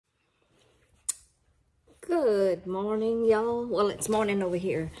Good morning, y'all. Well, it's morning over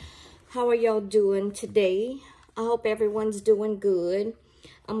here. How are y'all doing today? I hope everyone's doing good.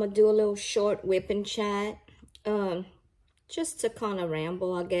 I'm gonna do a little short WIP and chat, just to kind of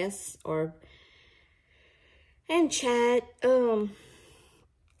ramble, I guess, and chat.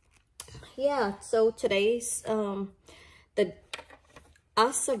 Yeah. So today's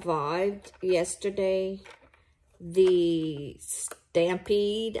I survived yesterday the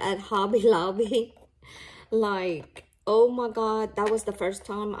stampede at Hobby Lobby. Like, oh my God, that was the first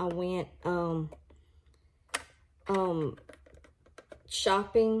time I went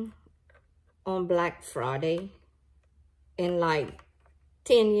shopping on Black Friday in like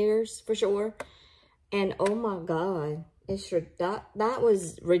 10 years for sure. And oh my God, that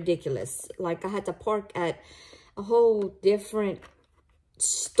was ridiculous. Like, I had to park at a whole different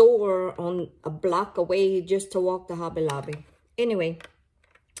store on a block away just to walk to Hobby Lobby. Anyway,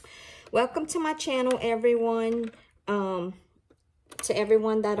 welcome to my channel, everyone. To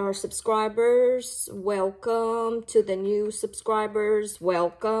everyone that are subscribers, welcome. To the new subscribers,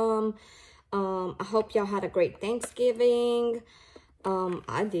 welcome. I hope y'all had a great Thanksgiving.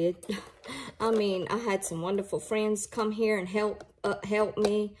 I did. I mean, I had some wonderful friends come here and help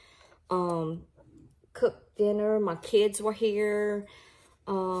me cook dinner. My kids were here.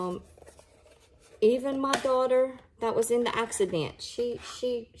 Even my daughter that was in the accident, she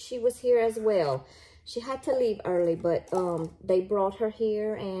was here as well. She had to leave early, but they brought her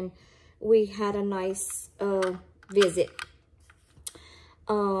here and we had a nice visit.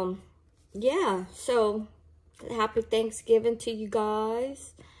 Yeah, so happy Thanksgiving to you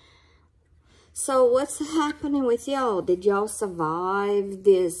guys. So what's happening with y'all? Did y'all survive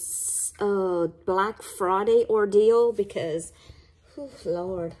this Black Friday ordeal? Because, oh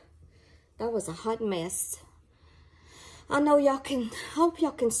Lord, that was a hot mess. I know y'all can, hope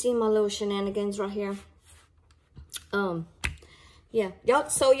y'all can see my little shenanigans right here. Yeah, y'all,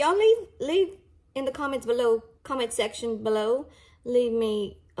 so y'all leave in the comments below, comment section below, leave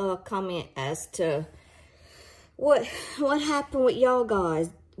me a comment as to what happened with y'all guys,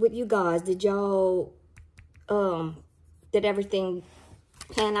 with you guys. Did y'all, did everything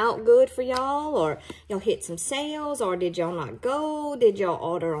pan out good for y'all, or y'all hit some sales, or did y'all not go? Did y'all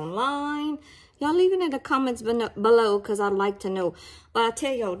order online? Y'all leave it in the comments below, because I'd like to know. But I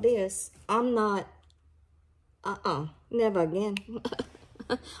tell y'all this, I'm not, never again.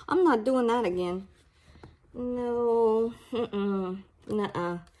 I'm not doing that again. No,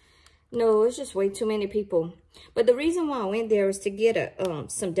 nuh-uh. No, it's just way too many people. But the reason why I went there is to get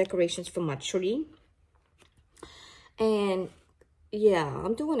some decorations for my tree. And yeah,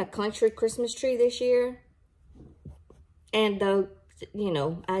 I'm doing a country Christmas tree this year. And you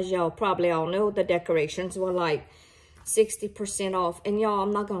know, as y'all probably all know, the decorations were like 60% off. And y'all,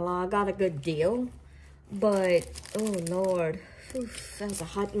 I'm not gonna lie, I got a good deal. But, oh Lord, that was a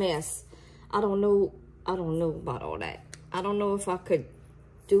hot mess. I don't know about all that. I don't know if I could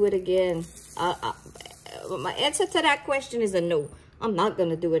do it again. My answer to that question is a no. I'm not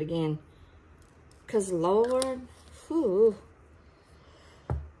gonna do it again. Cause Lord,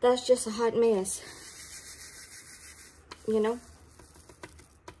 that's just a hot mess. You know?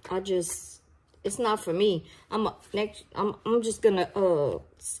 It's not for me. I'm just gonna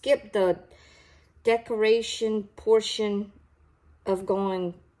skip the decoration portion of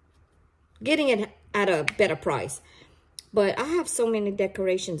getting it at a better price. But I have so many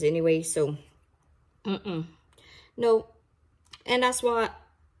decorations anyway, so no. And that's why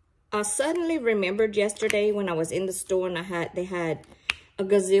I suddenly remembered yesterday when I was in the store and they had a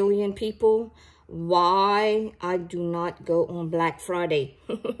gazillion people, why I do not go on Black Friday.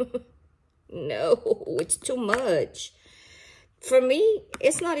 No, it's too much. For me,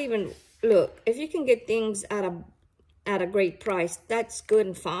 it's not even, look, if you can get things at a great price, that's good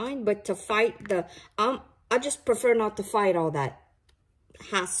and fine. But to fight I just prefer not to fight all that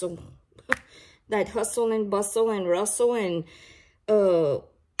hassle. That hustle and bustle and rustle and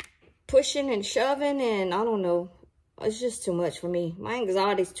pushing and shoving, and I don't know. It's just too much for me. My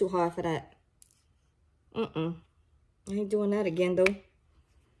anxiety's too high for that. I ain't doing that again, though.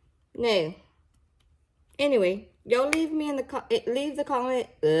 No. Anyway, y'all leave me in leave the comment.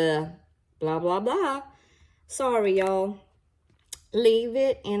 Blah, blah, blah. Sorry, y'all. Leave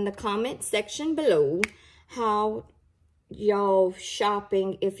it in the comment section below how y'all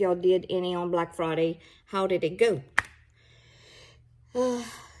shopping, if y'all did any on Black Friday. How did it go?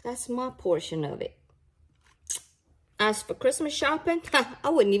 That's my portion of it. As for Christmas shopping, I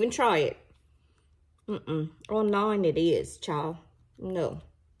wouldn't even try it. Online it is, child. No.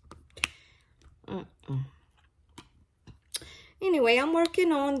 Anyway, I'm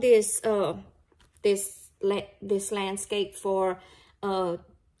working on this this landscape for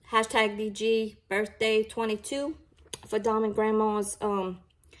hashtag DG birthday 22 for Diamond Grandma's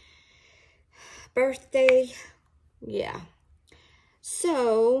birthday. Yeah.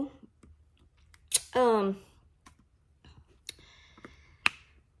 So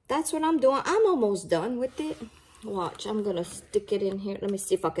that's what I'm doing. I'm almost done with it. Watch, I'm gonna stick it in here. Let me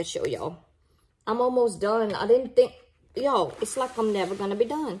see if I can show y'all. I'm almost done. I didn't think, yo, it's like I'm never gonna be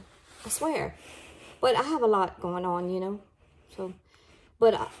done. I swear. But I have a lot going on, you know. So,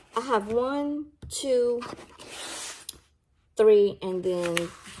 but I have 1, 2, 3, and then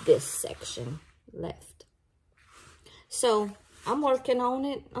this section left. So I'm working on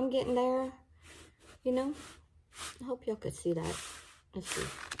it. I'm getting there, you know. I hope y'all could see that. Let's see.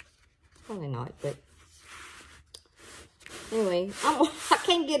 Probably not, but anyway, I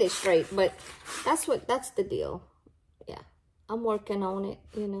can't get it straight, but that's the deal. Yeah, I'm working on it,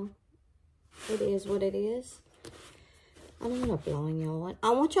 you know. It is what it is. I don't want to blind y'all. I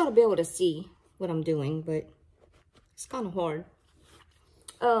want y'all to be able to see what I'm doing, but it's kind of hard.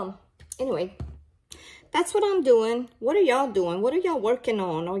 Anyway, that's what I'm doing. What are y'all doing? What are y'all working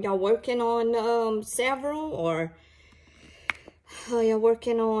on? Are y'all working on several, or are y'all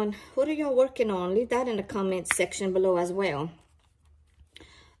working on, what are y'all working on? Leave that in the comment section below as well.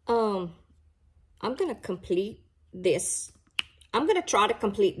 I'm gonna complete this. I'm gonna try to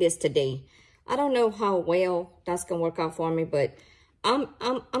complete this today. I don't know how well that's gonna work out for me, but I'm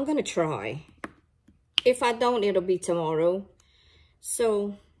gonna try. If I don't, it'll be tomorrow.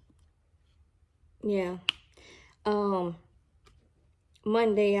 So yeah.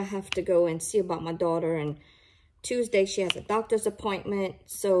 Monday I have to go and see about my daughter, and Tuesday she has a doctor's appointment,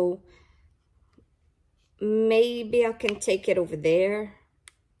 so maybe I can take it over there.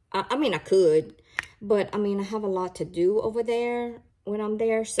 I mean, I could, but I mean, I have a lot to do over there when I'm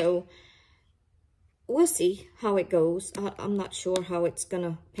there, so we'll see how it goes. I'm not sure how it's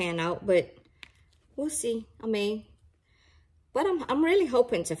gonna pan out, but we'll see. I may, but I'm really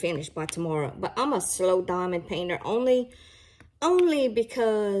hoping to finish by tomorrow. But I'm a slow diamond painter only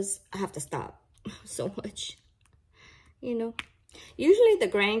because I have to stop so much, you know. Usually the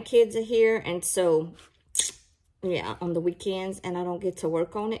grandkids are here, and so yeah, on the weekends, and I don't get to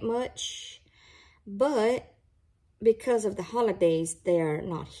work on it much. But because of the holidays, they're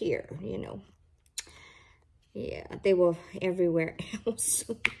not here, you know. Yeah, they were everywhere else.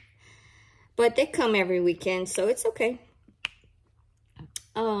 But they come every weekend, so it's okay.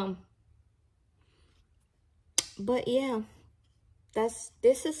 But yeah,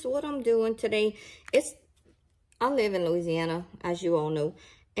 this is what I'm doing today. I live in Louisiana, as you all know.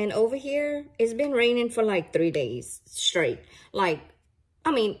 And over here, it's been raining for like 3 days straight. Like,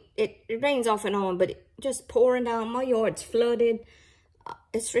 I mean, it rains off and on, but it just pouring down. My yard's flooded.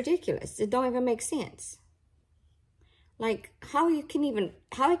 It's ridiculous. It don't even make sense. Like, how it can even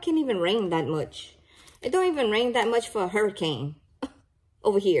rain that much? It don't even rain that much for a hurricane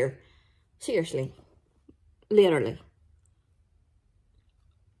over here. Seriously. Literally.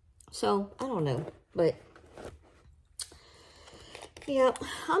 So, I don't know. But yeah,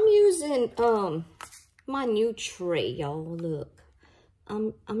 I'm using my new tray, y'all. Look.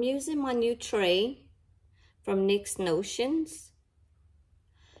 I'm using my new tray from Nick's Notions.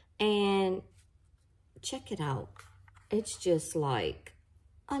 And check it out. It's just like,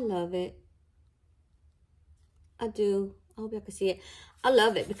 I love it. I do. I hope y'all can see it. I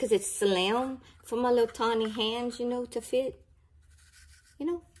love it because it's slim for my little tiny hands, you know, to fit. You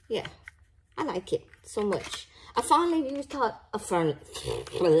know? Yeah. I like it so much. I finally used how,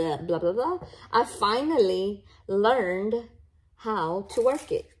 blah, blah, blah. I finally learned how to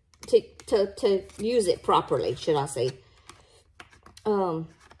work it. To use it properly, should I say. Yeah,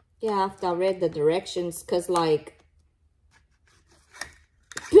 after I read the directions, because like,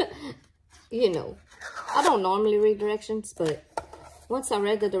 you know, I don't normally read directions, but once I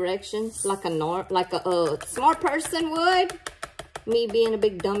read the directions, like a smart person would, me being a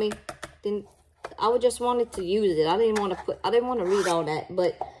big dummy, then I would just wanted to use it. I didn't want to read all that,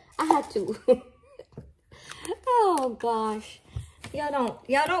 but I had to. Oh gosh, y'all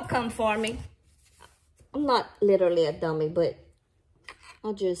don't come for me. I'm not literally a dummy, but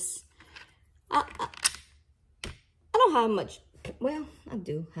I don't have much. Well, I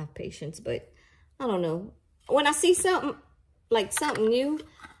do have patience, but I don't know. When I see something, like something new,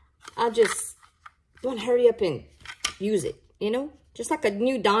 I just want to hurry up and use it, you know? Just like a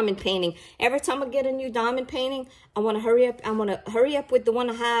new diamond painting. Every time I get a new diamond painting, I want to hurry up. I want to hurry up with the one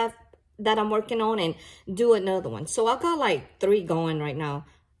I have that I'm working on and do another one. So I got like 3 going right now.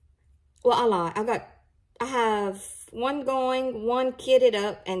 Well, I lie. I have one going, one kitted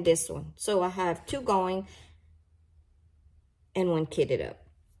up, and this one. So I have 2 going and 1 kitted up.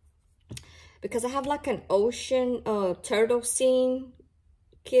 Because I have like an ocean turtle scene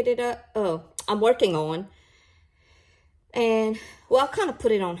kitted up. I'm working on. And, well, I kind of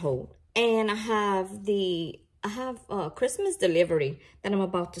put it on hold. And I have Christmas delivery that I'm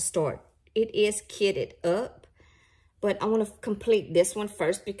about to start. It is kitted up. But I want to complete this one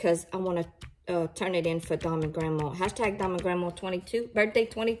first because I want to turn it in for Diamond Grandma. Hashtag Diamond Grandma 22, birthday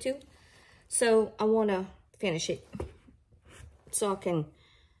 22. So I want to finish it so I can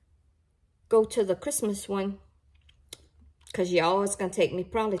go to the Christmas one. Because y'all, it's going to take me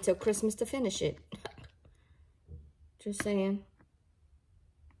probably till Christmas to finish it. Just saying.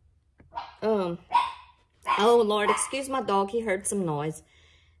 Oh, Lord, excuse my dog. He heard some noise.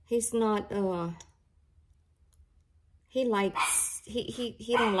 He's not, he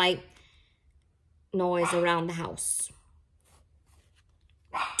don't like noise around the house.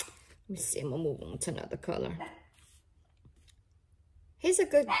 Let me see, I'm going to move on to another color. He's a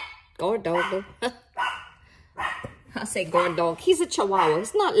good guard dog, though. I say guard dog. He's a Chihuahua.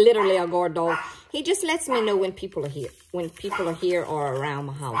 He's not literally a guard dog. He just lets me know when people are here. When people are here or around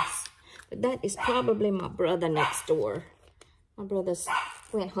my house. But that is probably my brother next door. My brother's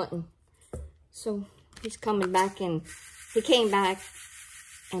went hunting. So he's coming back and he came back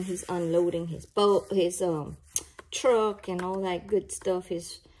and he's unloading his boat, his truck and all that good stuff.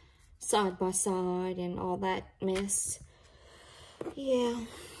 His side by side and all that mess. Yeah.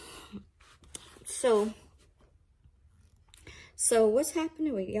 So what's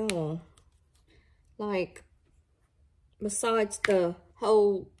happening with y'all? Like, besides the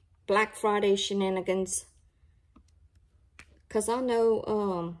whole Black Friday shenanigans. Because I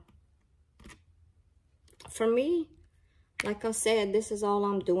know, for me, like I said, this is all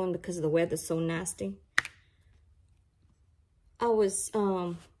I'm doing because the weather's so nasty. I was,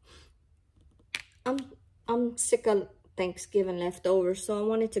 I'm sick of Thanksgiving leftovers, so I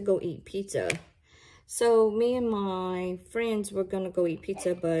wanted to go eat pizza. So me and my friends were going to go eat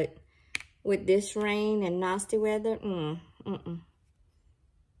pizza, but with this rain and nasty weather, no,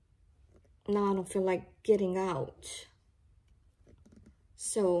 I don't feel like getting out.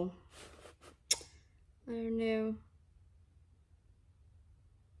 So, I don't know.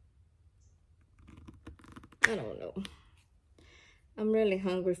 I don't know. I'm really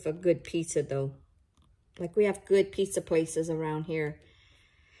hungry for good pizza, though. Like, we have good pizza places around here.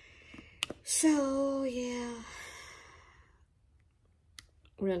 So, yeah.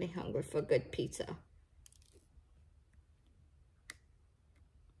 Really hungry for good pizza.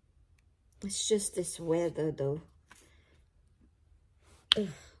 It's just this weather, though. Ugh.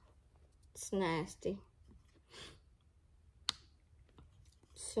 It's nasty.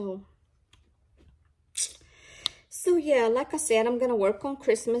 So yeah, like I said, I'm gonna work on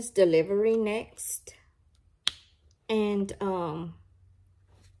Christmas delivery next. And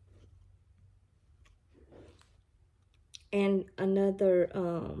another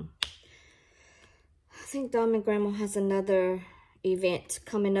I think Diamond Grandma has another event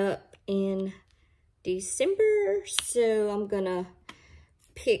coming up in December, so I'm gonna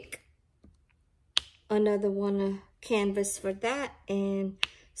pick another one of canvas for that and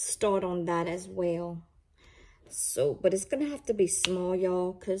start on that as well. So, but it's gonna have to be small,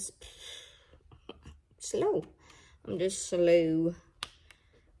 y'all, because slow. I'm just slow.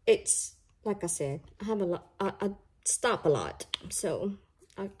 It's like I said, I have a lot. I stop a lot, so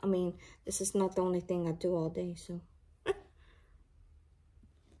I mean, this is not the only thing I do all day. So,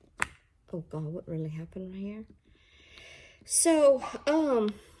 oh God, what really happened right here? So,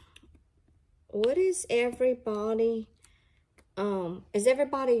 what is everybody? Is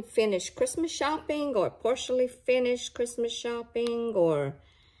everybody finished Christmas shopping or partially finished Christmas shopping or,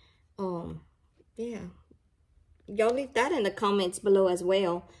 yeah. Y'all leave that in the comments below as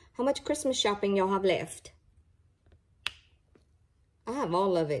well. How much Christmas shopping y'all have left? I have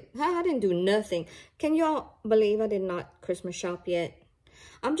all of it. I didn't do nothing. Can y'all believe I did not Christmas shop yet?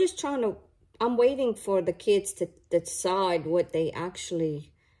 I'm just trying to, I'm waiting for the kids to decide what they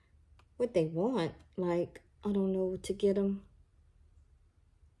actually, what they want. Like, I don't know what to get them.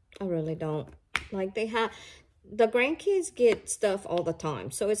 I really don't. Like, they have, the grandkids get stuff all the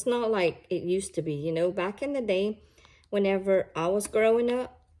time. So it's not like it used to be, you know. Back in the day, whenever I was growing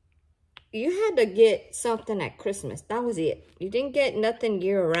up, you had to get something at Christmas. That was it. You didn't get nothing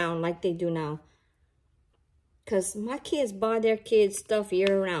year-round like they do now. Because my kids buy their kids stuff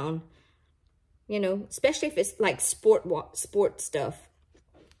year-round. You know, especially if it's like sport stuff.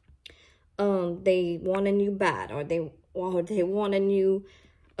 They want a new bat, or they want a new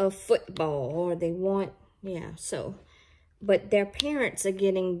football, or they want, Yeah, so, but their parents are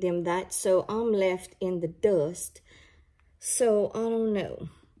getting them that, so I'm left in the dust. So, I don't know.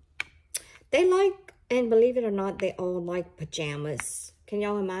 They like, and believe it or not, they all like pajamas. Can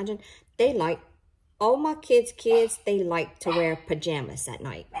y'all imagine? They like, all my kids, they like to wear pajamas at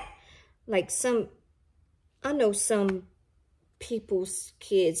night. Like I know some people's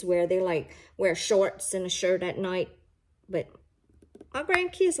kids where they like wear shorts and a shirt at night. But my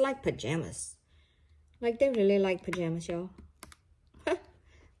grandkids like pajamas. Like, they really like pajamas, y'all.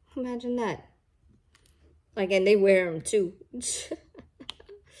 Imagine that. Like, and they wear them too.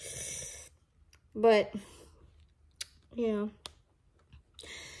 But, yeah.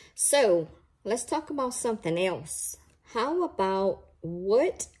 So, let's talk about something else. How about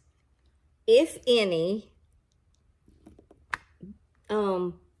what, if any,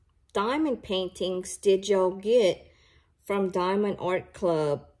 diamond paintings did y'all get from Diamond Art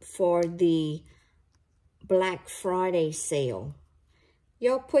Club for the Black Friday sale?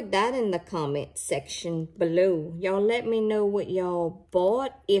 Y'all put that in the comment section below. Y'all let me know what y'all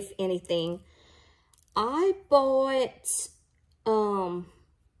bought, if anything. I bought, oh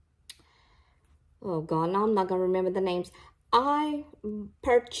God, now I'm not going to remember the names. I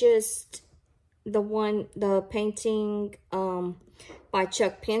purchased the painting by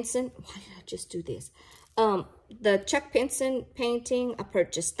Chuck Pinson. Why did I just do this? The Chuck Pinson painting, I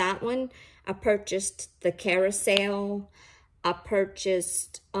purchased that one. I purchased the carousel. I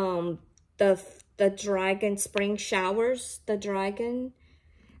purchased the dragon spring showers. The dragon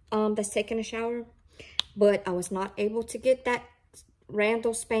that's taking a shower. But I was not able to get that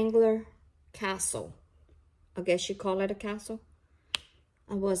Randall Spangler castle. I guess you call it a castle.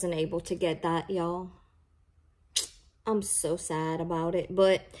 I wasn't able to get that, y'all. I'm so sad about it,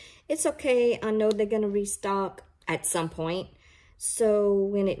 but it's okay. I know they're going to restock at some point. So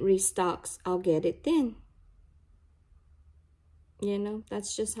when it restocks, I'll get it then. You know,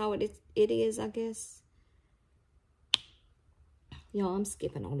 that's just how it is, I guess. Y'all, I'm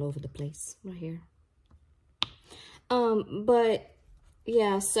skipping all over the place right here. But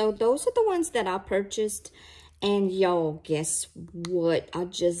yeah, so those are the ones that I purchased. And y'all, guess what I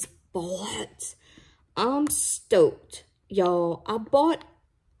just bought? I'm stoked, y'all. I bought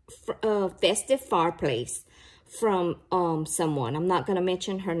a festive fireplace from someone. I'm not gonna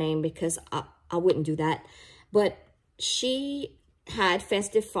mention her name because I wouldn't do that. But she had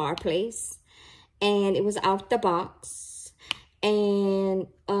festive fireplace, and it was out the box, and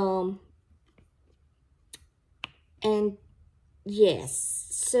yes,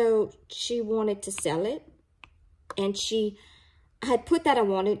 so she wanted to sell it, and she had put that I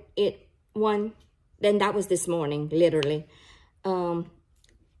wanted it one. Then that was this morning, literally.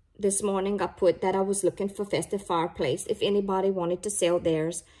 This morning I put that I was looking for festive fireplace. If anybody wanted to sell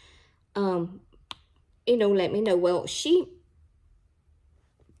theirs, you know, let me know. Well,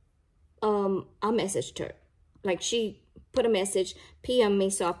 I messaged her. Like, she put a message, PM me,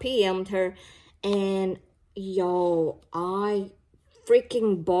 so I PM'd her, and y'all, I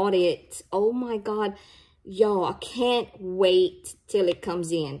freaking bought it. Oh my God, y'all, I can't wait till it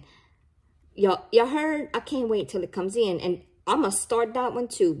comes in. Y'all heard? I can't wait till it comes in, and I'm gonna start that one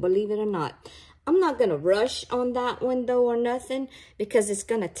too, believe it or not. I'm not gonna rush on that one though, or nothing, because it's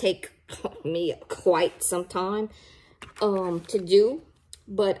gonna take me quite some time to do.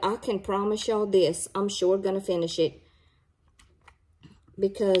 But I can promise y'all this, I'm sure gonna finish it,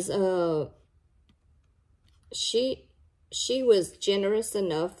 because she was generous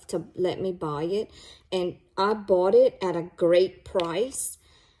enough to let me buy it, and I bought it at a great price.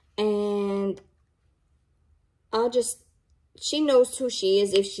 And she knows who she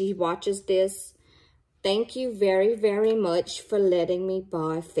is if she watches this. Thank you very, very much for letting me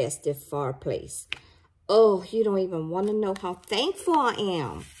buy festive fireplace. Oh, you don't even want to know how thankful I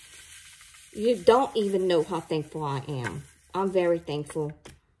am. You don't even know how thankful I am. I'm very thankful.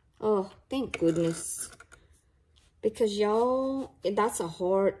 Oh, thank goodness. Because y'all, it's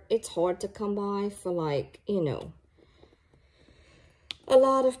hard to come by for, like, you know, a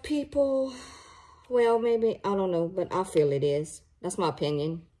lot of people. Well, maybe, I don't know, but I feel it is. That's my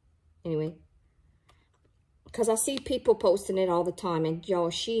opinion. Anyway. Because I see people posting it all the time. And y'all,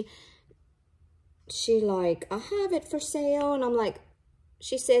 she like, I have it for sale. And I'm like,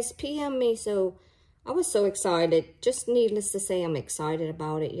 she says, PM me. So I was so excited. Just needless to say, I'm excited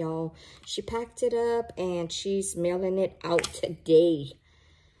about it, y'all. She packed it up and she's mailing it out today.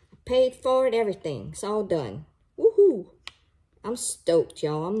 Paid for it, everything. It's all done. Woohoo. I'm stoked,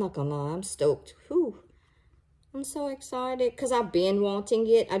 y'all. I'm not gonna lie. I'm stoked. Whew. I'm so excited because I've been wanting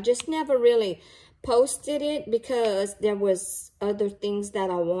it. I just never really posted it because there was other things that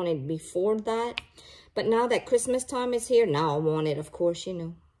I wanted before that. But now that Christmas time is here, now I want it, of course, you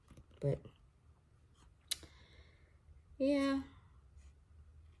know. But, yeah.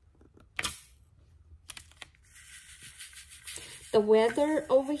 The weather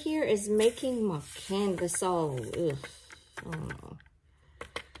over here is making my canvas all,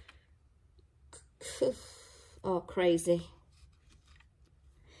 all crazy.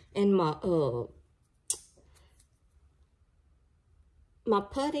 And my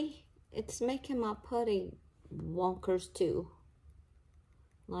putty, it's making my putty wonkers too.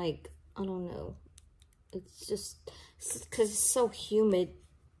 Like, I don't know. It's just, because it's so humid,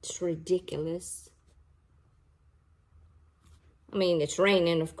 it's ridiculous. I mean, it's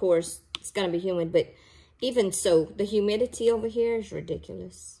raining, of course. It's going to be humid, but even so, the humidity over here is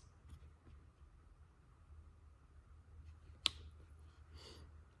ridiculous.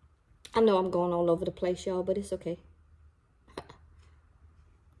 I know I'm going all over the place, y'all, but it's okay.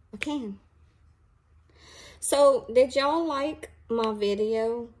 I can. So, did y'all like my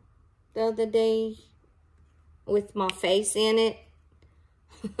video the other day with my face in it?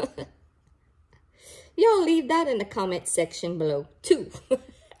 Y'all leave that in the comment section below, too.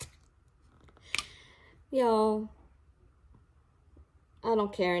 Y'all, I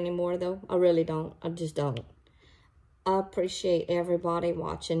don't care anymore, though. I really don't. I just don't. I appreciate everybody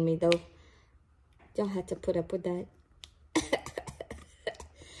watching me, though. Y'all had to put up with that.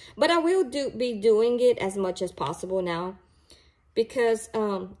 But I will be doing it as much as possible now. Because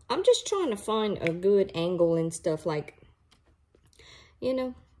I'm just trying to find a good angle and stuff, like, you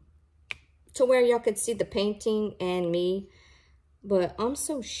know, to where y'all could see the painting and me. But I'm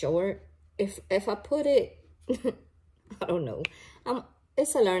so short. If I put it, I don't know.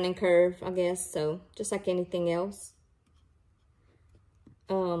 It's a learning curve, I guess. So just like anything else.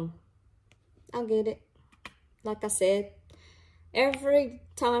 I'll get it. Like I said, every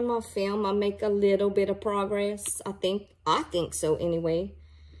time I film, I make a little bit of progress. I think so anyway.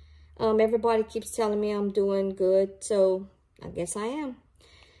 Everybody keeps telling me I'm doing good, so I guess I am.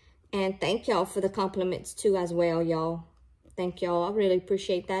 And thank y'all for the compliments too as well, y'all. Thank y'all. I really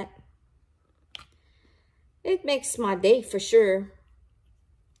appreciate that. It makes my day for sure.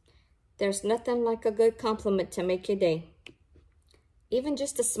 There's nothing like a good compliment to make your day. Even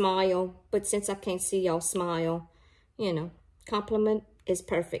just a smile. But since I can't see y'all smile, you know, compliment is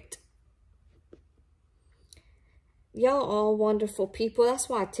perfect. Y'all all wonderful people. That's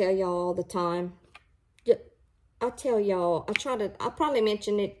why I tell y'all all the time. I tell y'all, I probably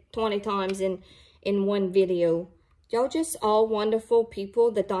mention it 20 times in one video. Y'all just all wonderful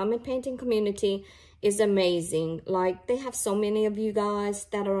people. The diamond painting community is amazing. Like, they have so many of you guys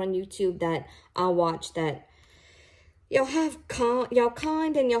that are on YouTube that I watch, that y'all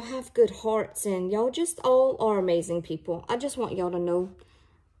kind and y'all have good hearts, and y'all just all are amazing people. I just want y'all to know,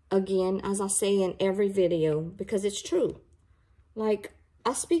 again, as I say in every video, because it's true. Like,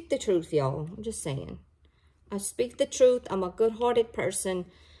 I speak the truth, y'all. I'm just saying. I speak the truth. I'm a good-hearted person.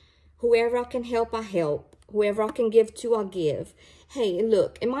 Whoever I can help, I help. Whoever I can give to, I give. Hey,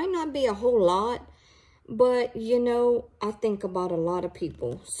 look, it might not be a whole lot, but, you know, I think about a lot of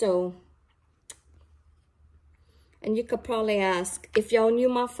people. So, and you could probably ask, if y'all knew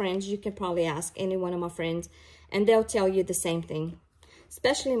my friends, you can probably ask any one of my friends, and they'll tell you the same thing.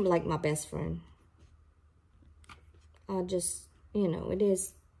 Especially, like, my best friend. I just, you know,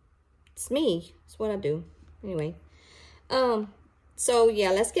 it's me. It's what I do. Anyway, so yeah,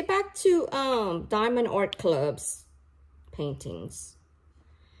 let's get back to Diamond Art Club's paintings.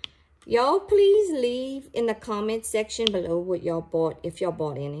 Y'all please leave in the comment section below what y'all bought, if y'all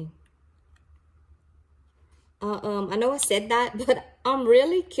bought any. I know I said that, but I'm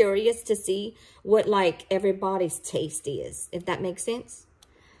really curious to see what, like, everybody's taste is, if that makes sense.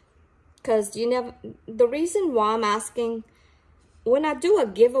 Because the reason why I'm asking, when I do a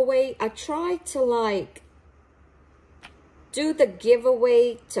giveaway, I try to, like, do the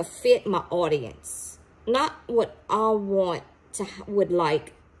giveaway to fit my audience. Not what I would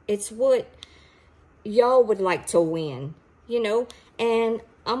like. It's what y'all would like to win, you know? And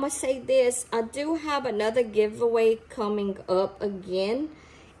I'm going to say this. I do have another giveaway coming up again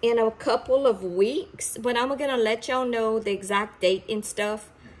in a couple of weeks. But I'm going to let y'all know the exact date and stuff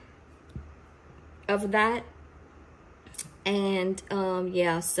of that. And,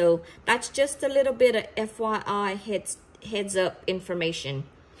 yeah, so that's just a little bit of FYI heads up information.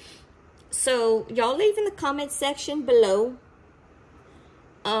 So y'all leave in the comment section below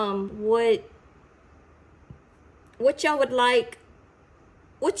what y'all would like,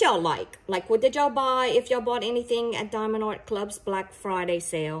 what y'all like what did y'all buy, if y'all bought anything at Diamond Art Club's Black Friday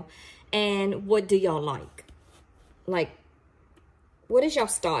sale, and what do y'all like, what is y'all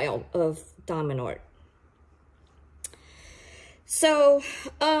style of diamond art? So,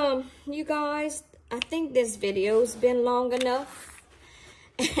 you guys, I think this video's been long enough.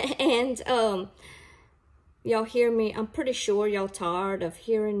 And, y'all hear me. I'm pretty sure y'all tired of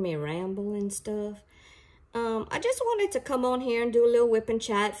hearing me ramble and stuff. I just wanted to come on here and do a little whip and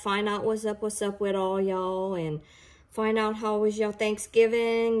chat, find out what's up with all y'all, and find out how was y'all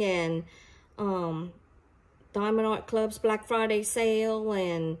Thanksgiving, and, Diamond Art Club's Black Friday sale,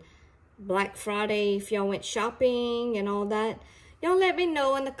 and Black Friday if y'all went shopping and all that. Y'all let me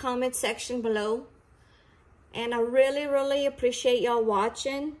know in the comment section below. And I really, really appreciate y'all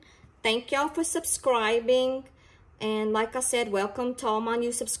watching. Thank y'all for subscribing. And like I said, welcome to all my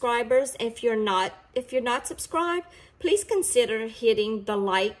new subscribers. If you're not subscribed, please consider hitting the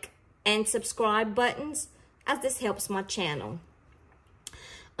like and subscribe buttons, as this helps my channel.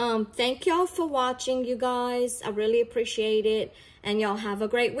 Thank y'all for watching, you guys. I really appreciate it. And y'all have a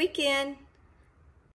great weekend.